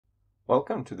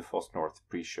Welcome to the foss-north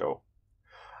pre-show.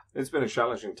 It's been a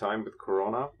challenging time with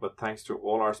Corona, but thanks to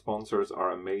all our sponsors,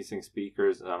 our amazing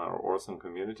speakers, and our awesome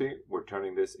community, we're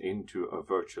turning this into a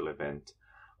virtual event.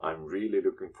 I'm really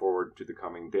looking forward to the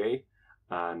coming day,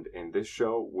 and in this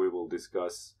show, we will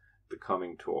discuss the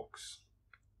coming talks.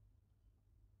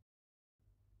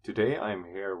 Today, I'm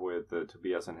here with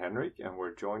Tobias and Henrik, and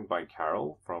we're joined by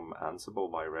Carol from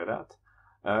Ansible by Red Hat.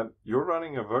 You're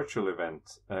running a virtual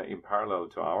event in parallel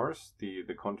to ours, the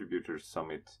Contributor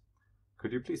Summit.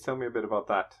 Could you please tell me a bit about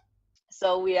that?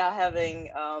 So we are having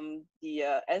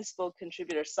the Ansible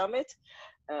Contributor Summit.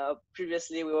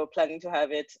 Previously, we were planning to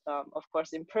have it, of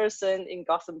course, in person in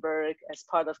Gothenburg as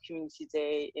part of Community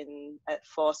Day at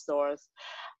foss-north.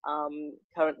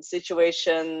 Current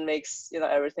situation makes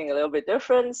everything a little bit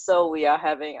different, so we are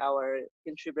having our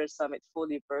Contributor Summit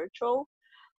fully virtual.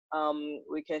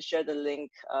 We can share the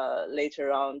link later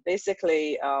on.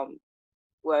 Basically,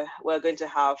 we're going to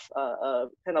have a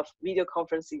kind of video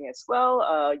conferencing as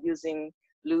well, using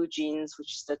Blue Jeans,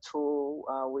 which is the tool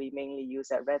we mainly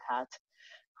use at Red Hat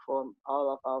for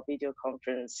all of our video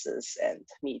conferences and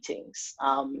meetings.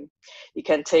 You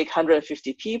can take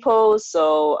 150 people,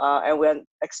 so and we're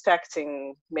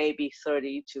expecting maybe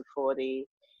 30 to 40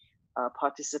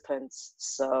 participants.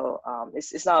 So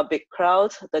it's not a big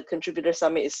crowd. The Contributor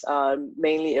Summit is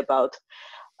mainly about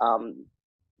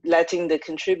letting the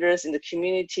contributors in the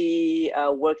community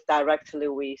work directly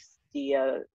with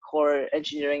the core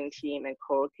engineering team and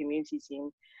core community team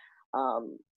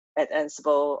at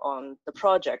Ansible on the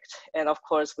project. And of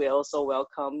course, we also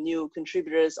welcome new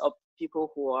contributors or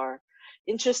people who are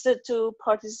interested to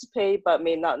participate but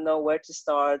may not know where to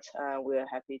start. We're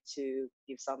happy to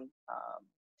give some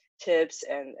tips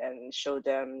and show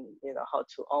them how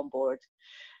to onboard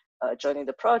joining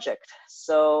the project.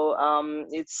 So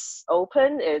it's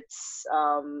open. It's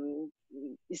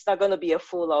not going to be a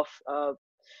full of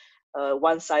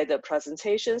one-sided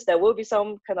presentations. There will be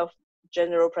some kind of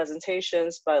general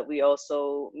presentations, but we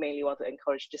also mainly want to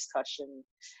encourage discussion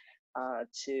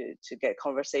to get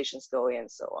conversations going and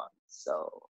so on.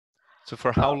 So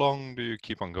for how long do you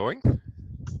keep on going?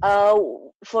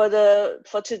 For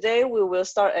today, we will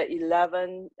start at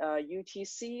 11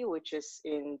 UTC, which is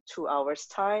in 2 hours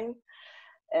time,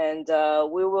 and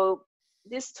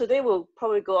today will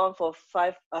probably go on for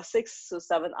 6 to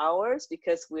 7 hours,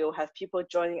 because we will have people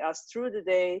joining us through the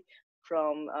day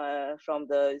from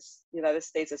the United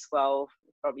States as well,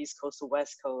 from East Coast to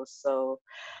West Coast. So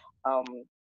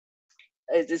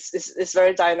it's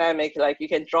very dynamic. Like, you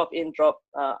can drop in, drop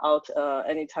out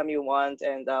anytime you want,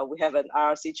 and we have an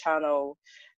IRC channel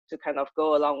to kind of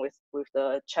go along with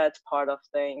the chat part of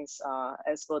things.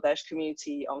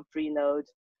 Ansible-community on Freenode.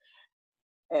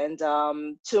 And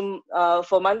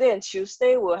for Monday and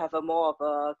Tuesday, we'll have a more of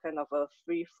a kind of a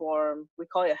free form. We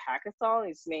call it a hackathon.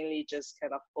 It's mainly just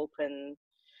kind of open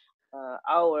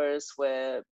hours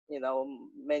where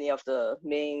many of the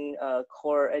main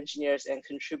core engineers and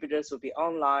contributors will be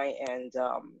online and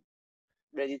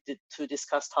ready to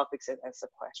discuss topics and answer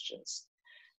questions.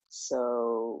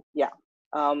 So yeah,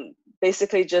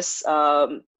 basically just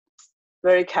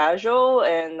very casual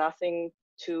and nothing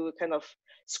too kind of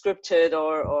scripted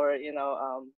or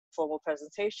formal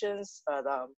presentations. But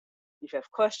if you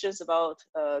have questions about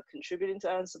contributing to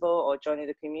Ansible or joining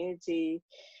the community,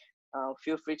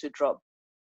 feel free to drop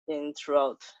in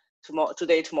throughout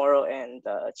today, tomorrow, and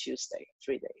Tuesday,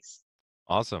 3 days.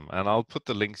 Awesome. And I'll put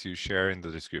the links you share in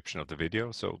the description of the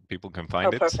video so people can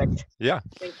find it. Perfect. Yeah.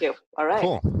 Thank you. All right.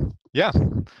 Cool. Yeah.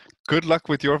 Good luck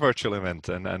with your virtual event,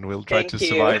 and we'll try Thank to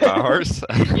you. survive ours.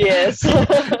 Yes.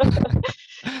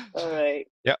 All right.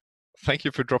 Yeah. Thank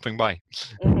you for dropping by.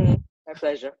 My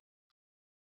pleasure.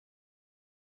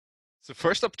 So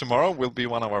first up tomorrow will be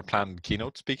one of our planned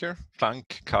keynote speaker,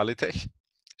 Frank Kalitech.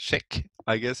 Czech,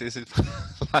 I guess, is his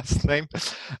last name.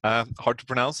 Hard to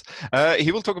pronounce.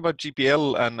 He will talk about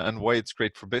GPL and why it's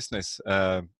great for business,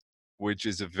 which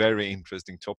is a very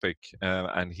interesting topic.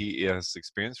 And he has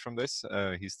experience from this.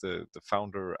 He's the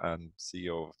founder and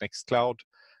CEO of Nextcloud,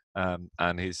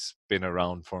 and he's been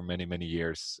around for many, many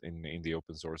years in the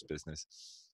open source business.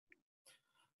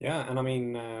 Yeah, and I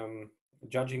mean,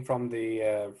 judging from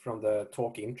the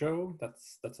talk intro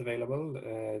that's available,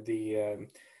 the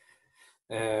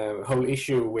whole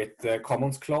issue with the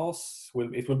Commons clause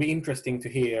it will be interesting to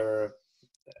hear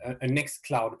a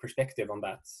Nextcloud perspective on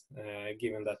that,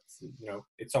 given that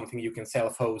it's something you can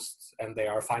self-host and they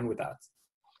are fine with that.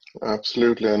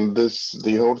 Absolutely, and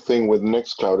the whole thing with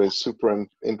Nextcloud is super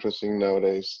interesting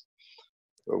nowadays,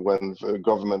 when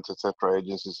government, etc.,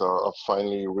 agencies are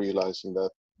finally realizing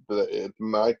that it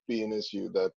might be an issue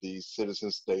that the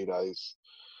citizens' data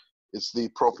it's the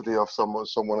property of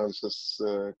someone else's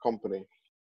company.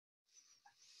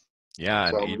 Yeah,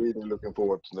 So and I'm really looking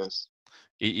forward to this.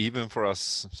 Even for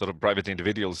us sort of private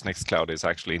individuals, Nextcloud is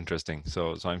actually interesting.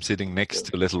 So I'm sitting next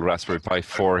to a little Raspberry Pi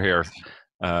 4 here,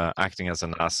 acting as a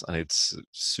NAS, and it's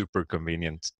super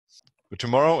convenient. But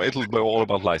tomorrow it'll be all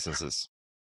about licenses.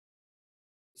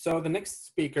 So the next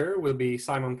speaker will be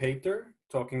Simon Pater,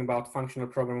 talking about functional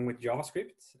programming with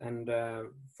JavaScript. And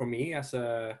for me, as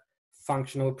a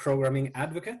functional programming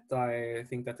advocate, I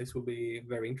think that this will be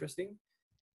very interesting.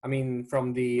 I mean,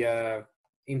 from the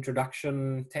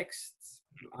introduction text,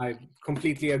 I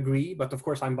completely agree, but of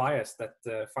course I'm biased that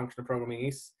functional programming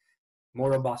is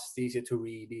more robust, easier to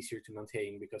read, easier to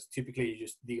maintain, because typically you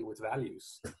just deal with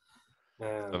values.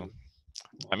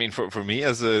 I mean, for me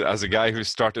as a guy who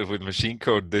started with machine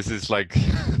code, this is like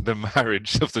the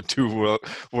marriage of the two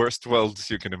worst worlds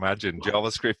you can imagine.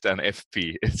 JavaScript and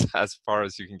FP. It's as far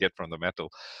as you can get from the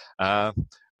metal.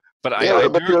 But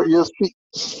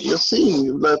you're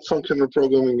seeing that functional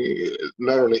programming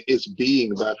not only is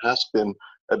being, but has been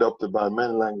adopted by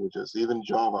many languages, even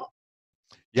Java.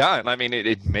 Yeah, and I mean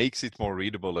it makes it more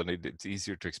readable, and it's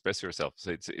easier to express yourself.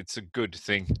 So it's a good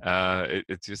thing.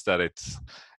 It's just that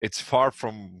it's far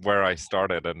from where I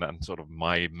started and sort of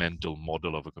my mental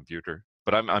model of a computer.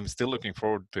 But I'm still looking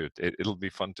forward to it. It'll be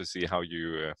fun to see how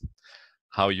you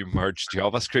merge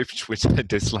JavaScript, which I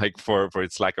dislike for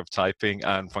its lack of typing,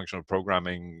 and functional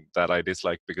programming that I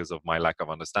dislike because of my lack of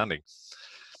understanding.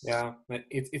 Yeah,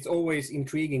 it's always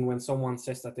intriguing when someone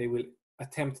says that they will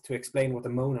attempt to explain what a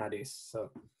monad is. So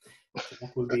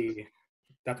that will be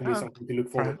something to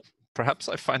look forward to. Perhaps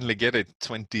I finally get it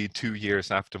 22 years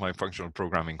after my functional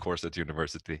programming course at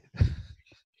university.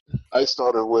 I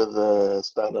started with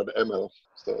standard ML,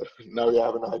 so now you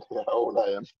have an idea how old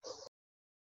I am.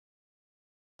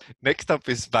 Next up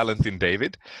is Valentin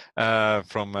David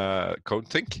from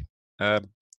CodeThink.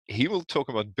 He will talk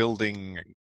about building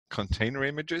container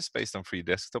images based on free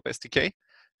desktop SDK.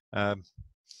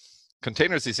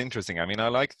 Containers is interesting. I mean, I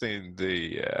like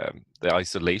the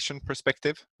isolation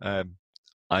perspective.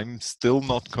 I'm still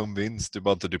not convinced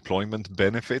about the deployment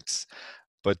benefits,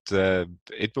 but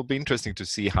it will be interesting to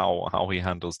see how he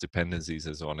handles dependencies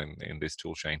and so on in this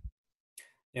tool chain.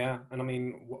 Yeah, and I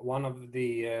mean, one of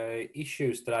the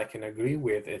issues that I can agree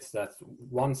with is that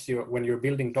when you're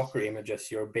building Docker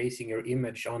images, you're basing your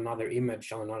image on another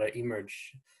image on another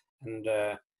image, and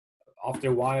after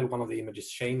a while, one of the images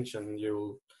change, and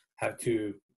you'll have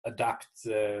to adapt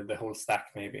the whole stack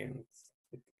maybe. And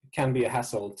it can be a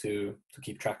hassle to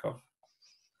keep track of.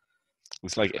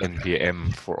 It's like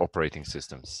NPM for operating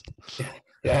systems.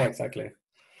 Yeah, exactly.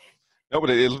 No, but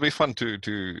it'll be fun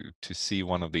to see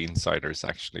one of the insiders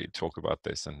actually talk about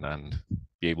this and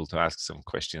be able to ask some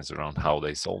questions around how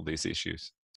they solve these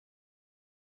issues.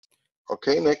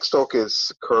 Okay, next talk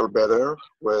is Curl Better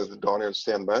with Daniel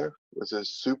Stenberg. This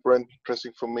is super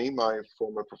interesting for me, my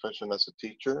former profession as a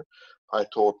teacher. I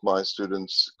taught my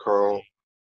students curl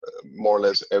more or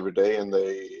less every day, and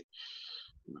they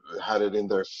had it in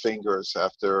their fingers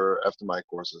after my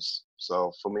courses.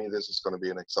 So for me, this is going to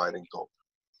be an exciting talk.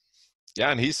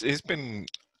 Yeah, and he's been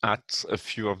at a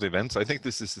few of the events. I think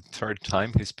this is the third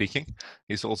time he's speaking.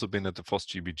 He's also been at the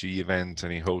foss-GBG event,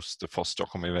 and he hosts the Foss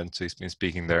Stockholm event, so he's been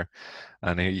speaking there.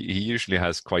 And he usually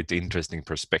has quite interesting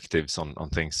perspectives on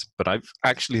things. But I've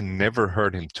actually never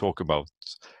heard him talk about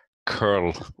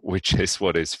curl, which is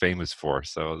what he's famous for.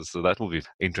 So that will be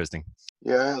interesting.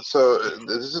 Yeah, so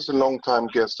this is a long-time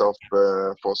guest of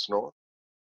foss-north.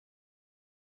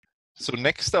 So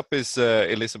next up is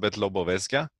Elizabeth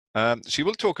Lobovesga. She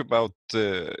will talk about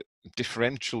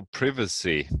differential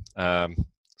privacy.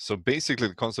 So basically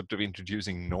the concept of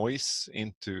introducing noise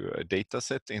into a data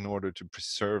set in order to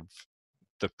preserve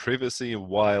the privacy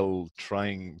while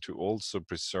trying to also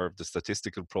preserve the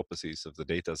statistical properties of the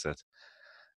data set.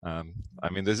 I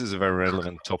mean, this is a very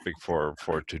relevant topic for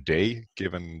today,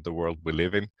 given the world we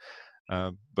live in.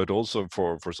 But also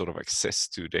for sort of access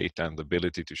to data and the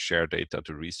ability to share data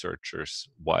to researchers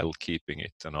while keeping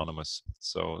it anonymous.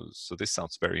 So this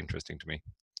sounds very interesting to me.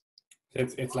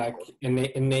 It's like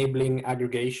enabling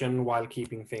aggregation while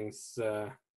keeping things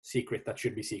secret that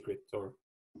should be secret, or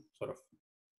sort of.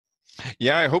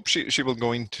 Yeah, I hope she will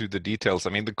go into the details. I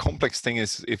mean, the complex thing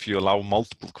is if you allow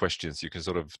multiple questions, you can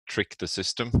sort of trick the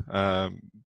system.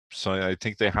 So I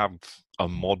think they have a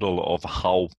model of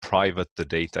how private the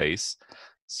data is.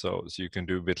 So you can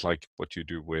do a bit like what you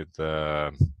do with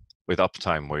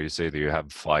uptime, where you say that you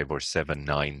have 5 or 7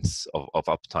 nines of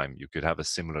uptime. You could have a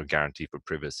similar guarantee for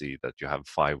privacy that you have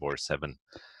 5 or 7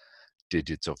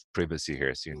 digits of privacy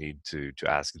here, so you need to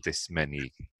ask this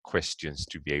many questions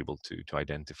to be able to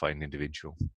identify an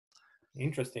individual.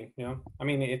 Interesting. Yeah, I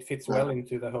mean, it fits Yeah. well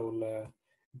into the whole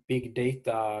big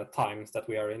data times that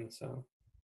we are in. So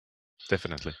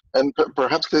Definitely. And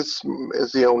perhaps this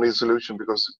is the only solution,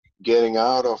 because getting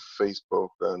out of Facebook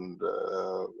and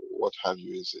what have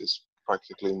you is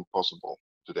practically impossible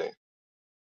today.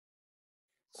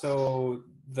 So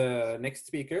the next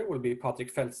speaker will be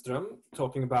Patrik Fältström,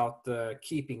 talking about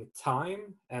keeping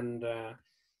time, and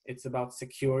it's about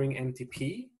securing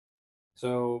NTP.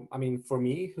 So, I mean, for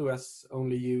me, who has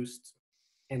only used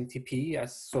NTP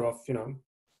as sort of, you know,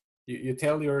 you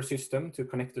tell your system to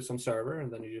connect to some server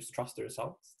and then you just trust the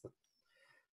results.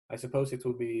 I suppose it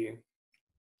will be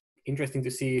interesting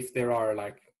to see if there are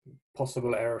like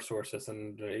possible error sources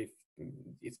and if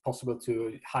it's possible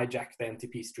to hijack the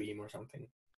NTP stream or something.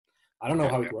 I don't know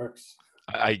how it works.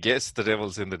 I guess the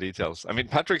devil's in the details. I mean,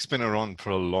 Patrick's been around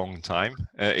for a long time.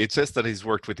 It says that he's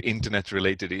worked with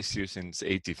internet-related issues since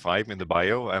 '85 in the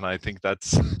bio, and I think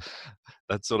that's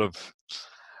sort of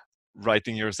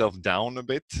writing yourself down a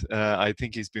bit. I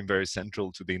think he's been very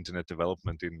central to the internet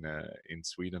development in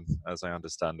Sweden, as I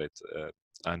understand it,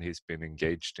 and he's been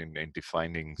engaged in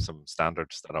defining some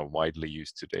standards that are widely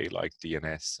used today, like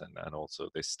DNS and also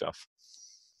this stuff.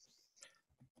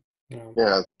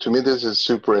 Yeah, to me this is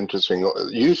super interesting.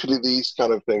 Usually these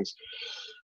kind of things,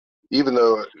 even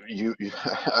though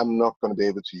I'm not going to be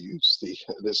able to use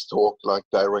this talk like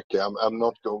directly. I'm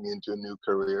not going into a new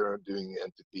career doing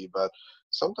NTP, but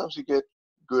sometimes you get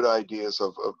good ideas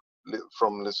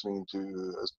from listening to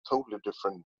a totally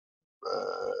different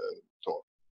talk.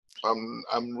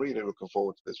 I'm really looking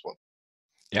forward to this one.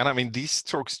 Yeah, I mean, these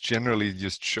talks generally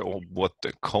just show what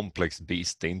a complex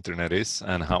beast the internet is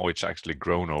and how it's actually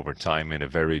grown over time in a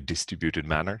very distributed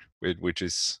manner, which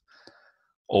is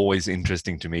always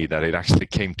interesting to me, that it actually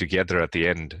came together at the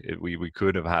end. We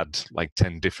could have had like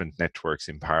 10 different networks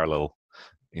in parallel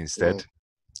instead.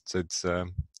 So it's,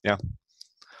 yeah,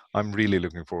 I'm really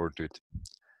looking forward to it.